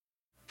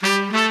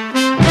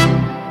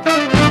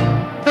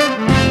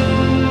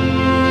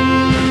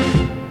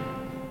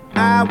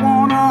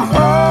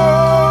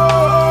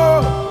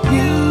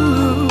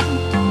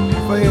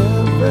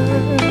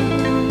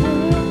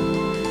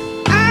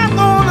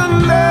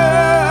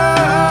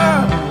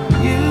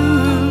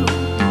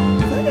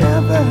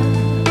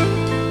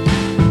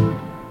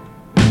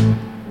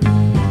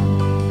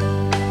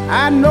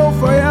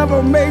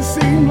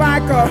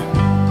a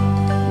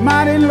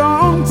mighty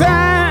long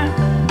time.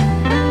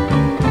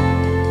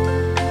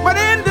 But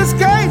in this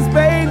case,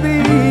 baby,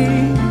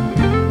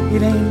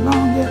 it ain't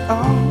long at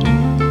all.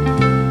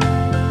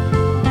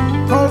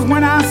 'Cause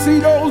when I see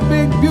those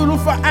big,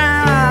 beautiful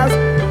eyes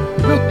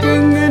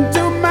looking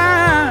into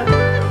mine,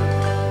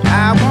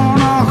 I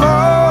wanna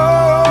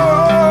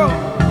hold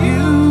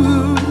you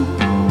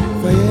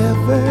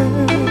forever.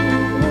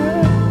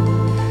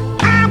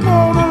 I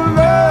wanna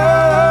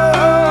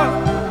love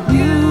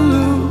you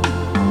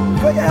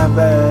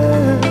forever.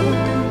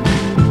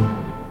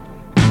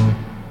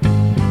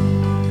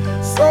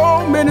 So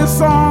many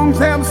songs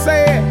have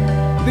said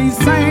these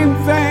same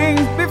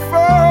things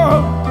before,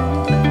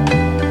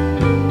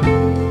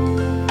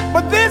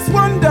 but this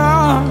one,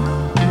 done,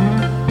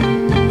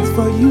 is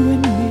for you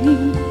and me.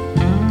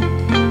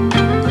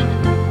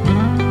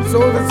 So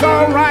if it's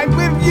all right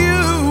with you,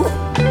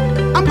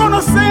 I'm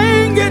gonna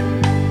sing it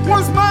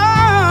once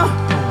more.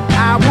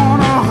 I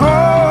wanna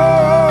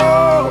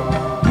hold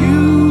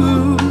you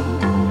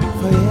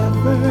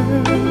forever.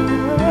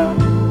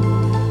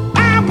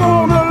 I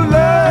wanna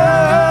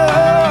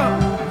love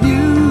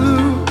you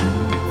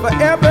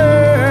forever.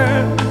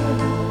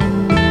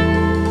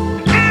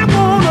 I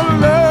wanna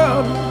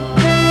love.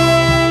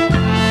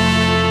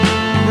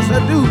 Yes, I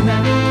do now.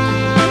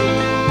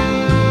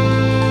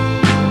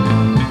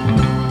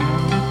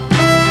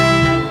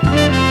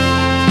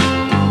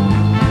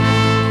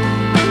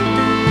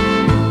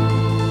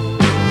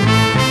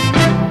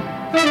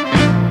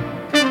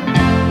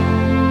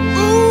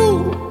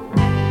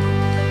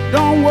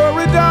 Don't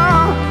worry,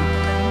 darling,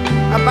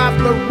 about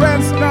the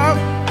rest of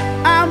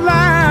our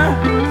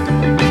lives.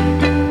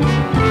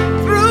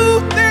 Through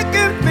thick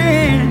and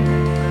thin,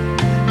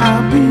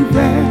 I'll be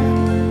there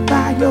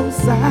by your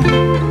side.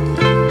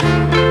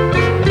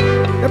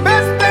 The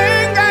best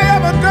thing I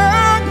ever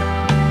done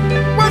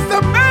was to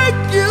make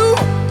you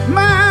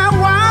my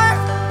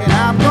wife, and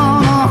I'm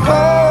gonna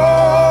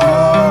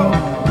hold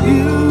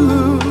you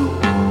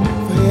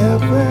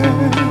forever.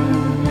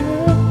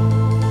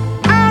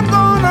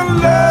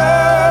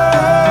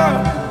 Love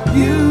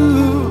you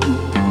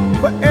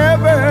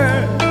forever.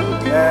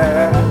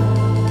 Yeah.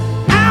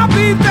 I'll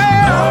be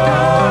there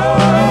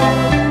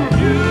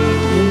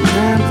in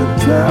times of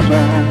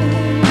trouble.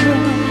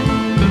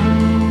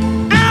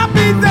 I'll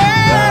be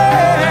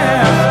there.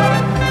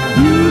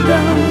 You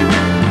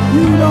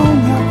don't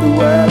have to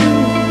worry.